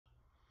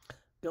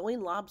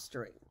Going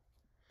Lobstering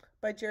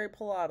by Jerry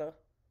Pallotta,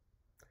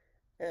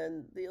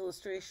 and the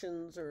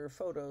illustrations or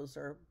photos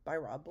are by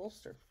Rob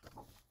Bolster.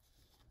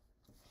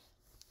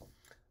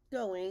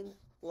 Going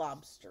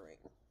Lobstering.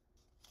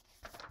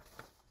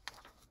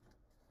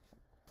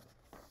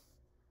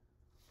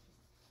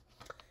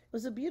 It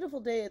was a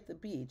beautiful day at the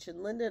beach,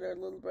 and Linda and her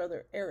little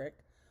brother Eric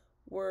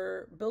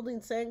were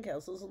building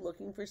sandcastles and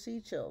looking for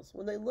seashells.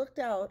 When they looked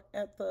out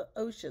at the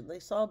ocean, they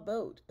saw a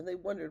boat, and they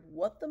wondered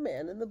what the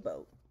man in the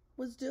boat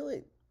was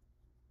doing.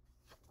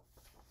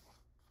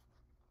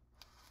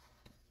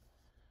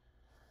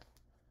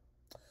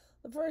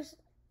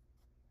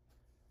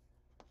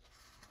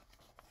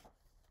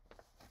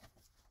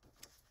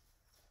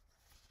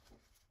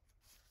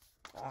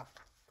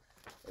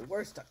 They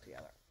were stuck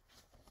together.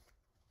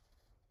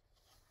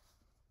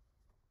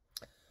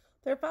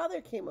 Their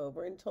father came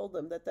over and told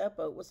them that that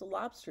boat was a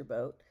lobster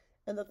boat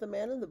and that the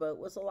man in the boat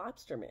was a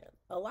lobster man.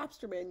 A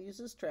lobster man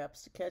uses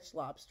traps to catch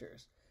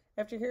lobsters.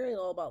 After hearing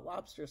all about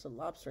lobsters and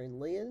lobstering,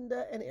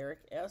 Linda and Eric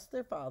asked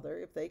their father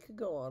if they could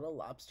go on a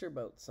lobster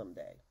boat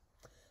someday.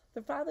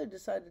 Their father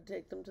decided to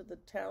take them to the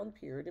town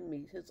pier to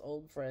meet his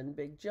old friend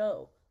Big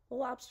Joe, the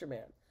lobster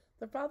man.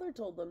 Their father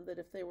told them that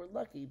if they were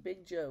lucky,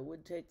 Big Joe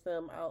would take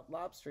them out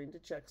lobstering to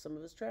check some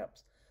of his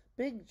traps.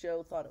 Big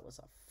Joe thought it was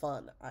a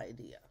fun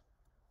idea.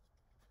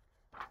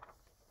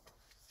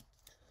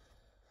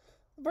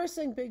 The first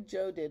thing Big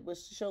Joe did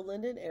was to show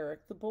Linda and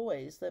Eric the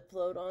buoys that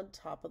float on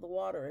top of the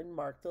water and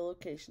mark the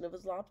location of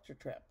his lobster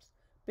traps.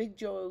 Big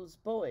Joe's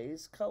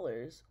buoys'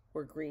 colors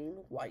were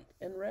green, white,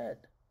 and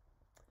red.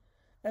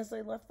 As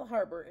they left the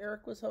harbor,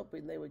 Eric was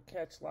hoping they would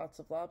catch lots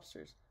of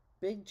lobsters.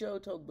 Big Joe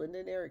told Linda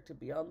and Eric to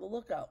be on the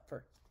lookout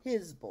for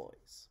his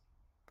buoys.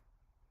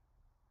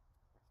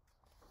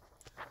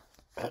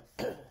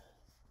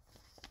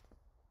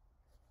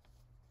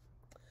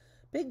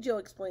 Big Joe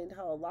explained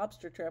how a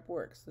lobster trap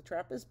works. The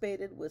trap is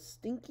baited with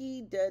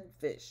stinky, dead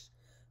fish.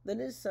 Then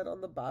it is set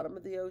on the bottom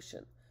of the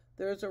ocean.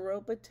 There is a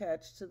rope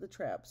attached to the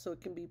trap so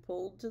it can be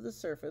pulled to the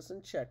surface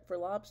and checked for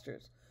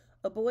lobsters.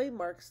 A buoy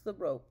marks the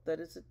rope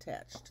that is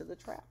attached to the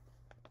trap.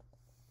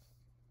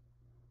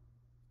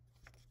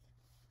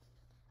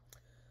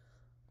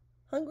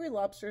 Hungry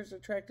lobsters are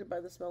attracted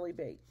by the smelly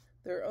bait.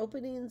 There are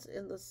openings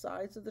in the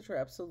sides of the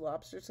trap so the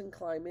lobsters can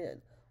climb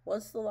in.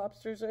 Once the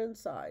lobsters are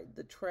inside,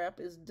 the trap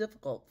is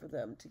difficult for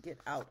them to get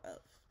out of.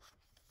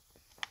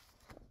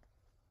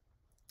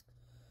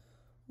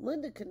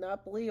 Linda could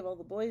not believe all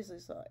the buoys they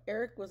saw.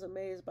 Eric was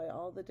amazed by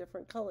all the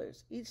different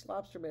colors. Each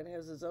lobsterman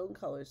has his own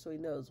color, so he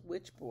knows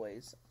which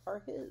buoys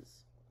are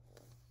his.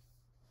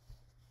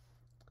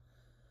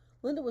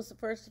 Linda was the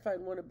first to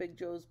find one of Big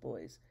Joe's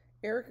buoys.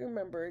 Eric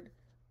remembered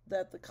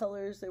that the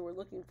colors they were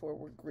looking for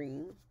were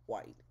green,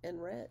 white,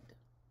 and red.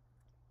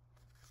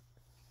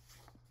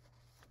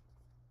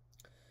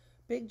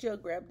 Big Joe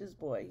grabbed his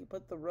buoy. He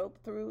put the rope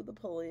through the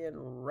pulley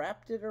and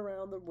wrapped it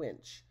around the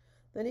winch.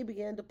 Then he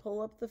began to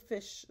pull up the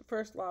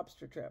first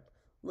lobster trap.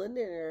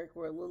 Linda and Eric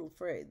were a little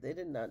afraid. They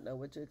did not know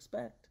what to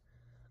expect.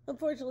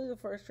 Unfortunately, the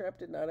first trap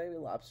did not have any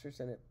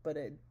lobsters in it, but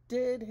it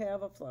did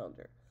have a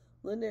flounder.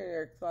 Linda and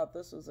Eric thought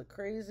this was a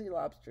crazy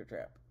lobster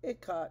trap.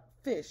 It caught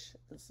fish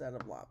instead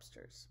of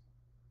lobsters.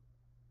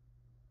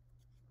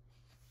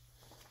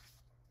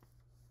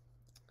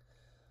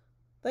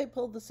 They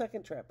pulled the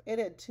second trap. It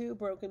had 2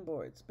 broken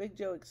boards. Big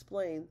Joe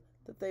explained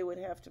that they would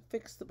have to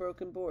fix the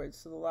broken boards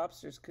so the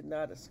lobsters could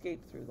not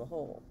escape through the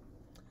hole.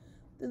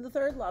 In the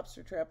third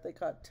lobster trap, they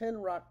caught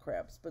 10 rock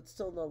crabs, but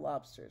still no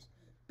lobsters.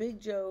 Big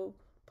Joe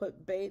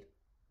put bait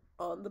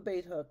on the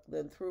bait hook,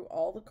 then threw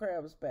all the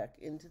crabs back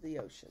into the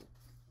ocean.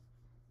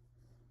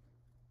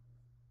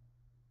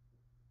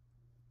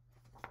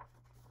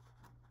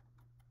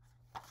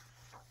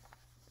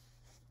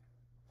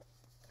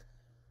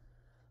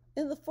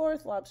 In the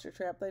fourth lobster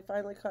trap, they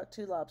finally caught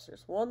 2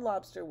 lobsters. One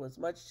lobster was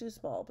much too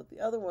small, but the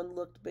other one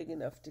looked big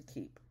enough to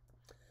keep.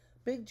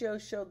 Big Joe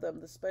showed them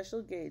the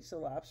special gauge the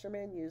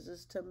lobsterman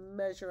uses to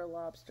measure a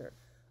lobster.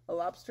 A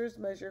lobster is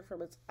measured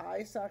from its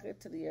eye socket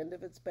to the end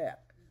of its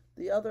back.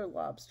 The other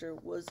lobster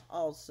was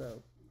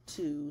also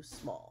too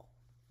small.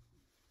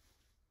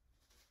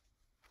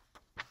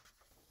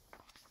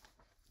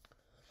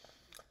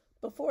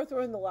 Before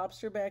throwing the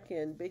lobster back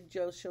in, Big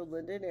Joe showed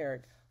Linda and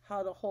Eric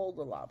how to hold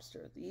a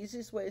lobster. The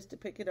easiest way is to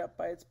pick it up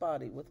by its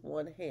body with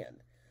one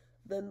hand.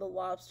 Then the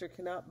lobster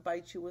cannot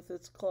bite you with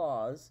its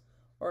claws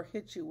or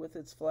hit you with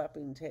its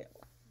flapping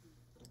tail.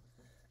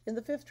 In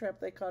the fifth trap,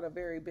 they caught a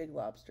very big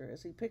lobster.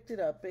 As he picked it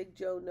up, Big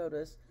Joe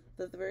noticed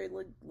that the very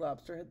big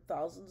lobster had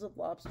thousands of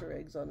lobster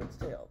eggs on its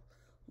tail.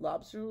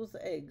 Lobsters with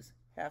eggs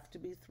have to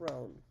be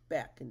thrown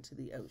back into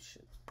the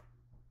ocean.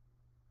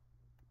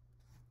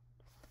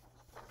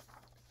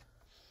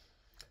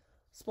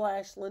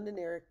 Splash, Linda and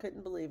Eric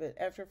couldn't believe it.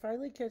 After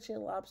finally catching a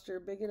lobster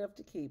big enough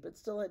to keep, it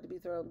still had to be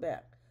thrown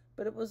back.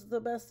 But it was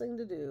the best thing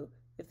to do.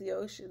 If the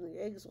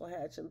eggs will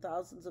hatch and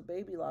thousands of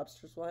baby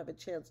lobsters will have a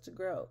chance to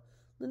grow.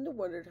 Linda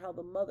wondered how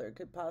the mother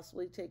could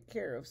possibly take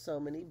care of so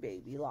many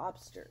baby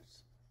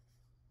lobsters.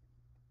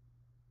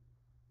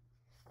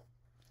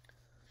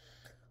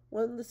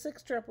 When the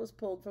sixth trap was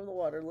pulled from the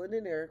water, Linda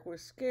and Eric were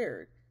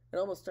scared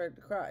and almost started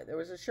to cry. There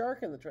was a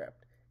shark in the trap.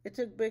 It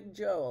took Big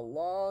Joe a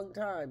long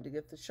time to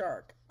get the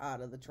shark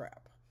out of the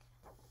trap.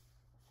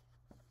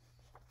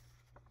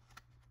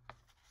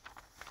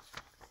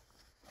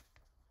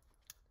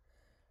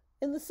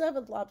 In the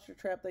seventh lobster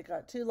trap, they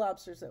caught 2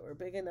 lobsters that were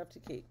big enough to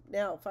keep.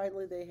 Now,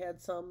 finally, they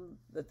had some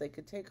that they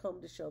could take home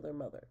to show their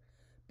mother.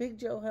 Big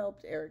Joe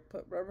helped Eric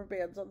put rubber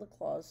bands on the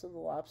claws so the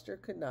lobster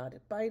could not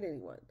bite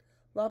anyone.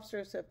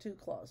 Lobsters have 2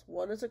 claws.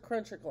 One is a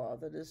cruncher claw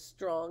that is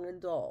strong and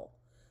dull.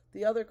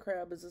 The other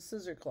crab is a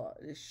scissor claw.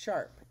 It is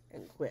sharp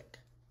and quick.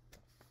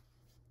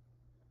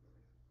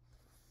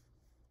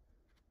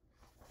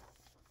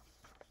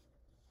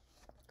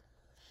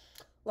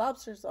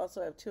 Lobsters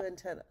also have 2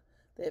 antennae.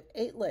 They have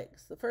 8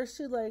 legs. The first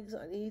 2 legs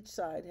on each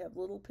side have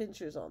little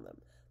pinchers on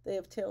them. They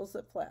have tails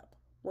that flap.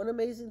 One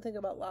amazing thing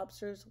about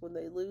lobsters, when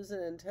they lose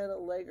an antenna,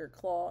 leg, or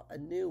claw, a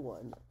new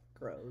one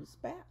grows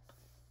back.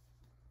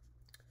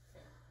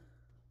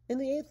 In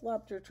the 8th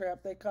lobster trap,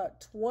 they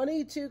caught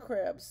 22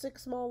 crabs,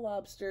 6 small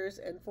lobsters,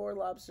 and 4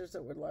 lobsters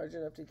that were large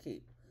enough to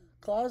keep.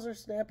 Claws are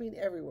snapping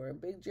everywhere, and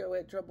Big Joe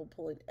had trouble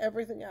pulling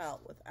everything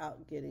out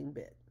without getting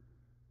bit.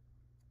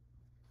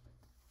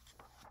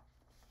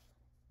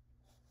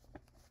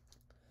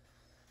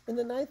 In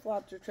the 9th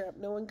lobster trap,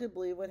 no one could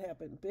believe what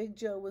happened. Big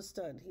Joe was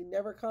stunned. He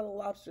never caught a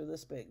lobster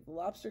this big. The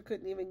lobster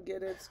couldn't even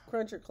get its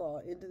cruncher claw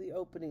into the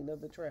opening of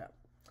the trap.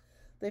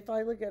 They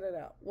finally got it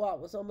out. Wow,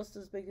 it was almost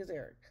as big as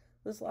Eric.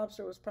 This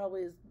lobster was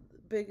probably as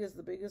big as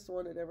the biggest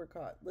one it ever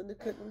caught. Linda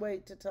couldn't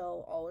wait to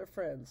tell all her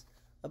friends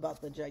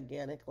about the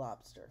gigantic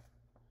lobster.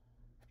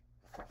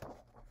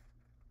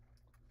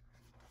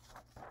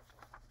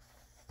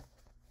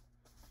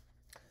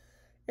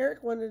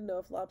 Eric wanted to know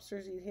if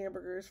lobsters eat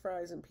hamburgers,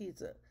 fries, and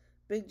pizza.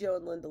 Big Joe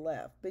and Linda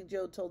laughed. Big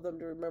Joe told them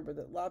to remember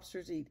that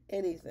lobsters eat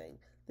anything.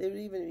 They would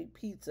even eat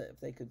pizza if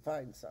they could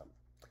find some.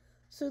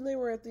 Soon they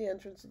were at the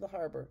entrance of the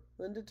harbor.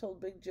 Linda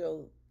told Big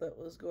Joe that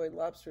was going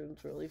lobstering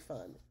was really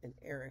fun, and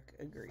Eric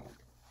agreed.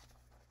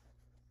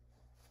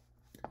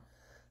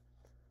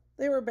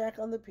 They were back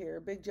on the pier.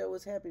 Big Joe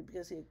was happy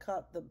because he had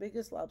caught the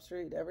biggest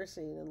lobster he'd ever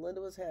seen, and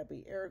Linda was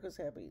happy. Eric was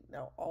happy.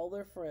 Now all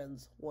their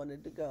friends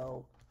wanted to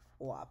go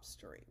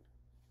lobstering.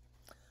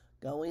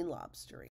 Going lobstering.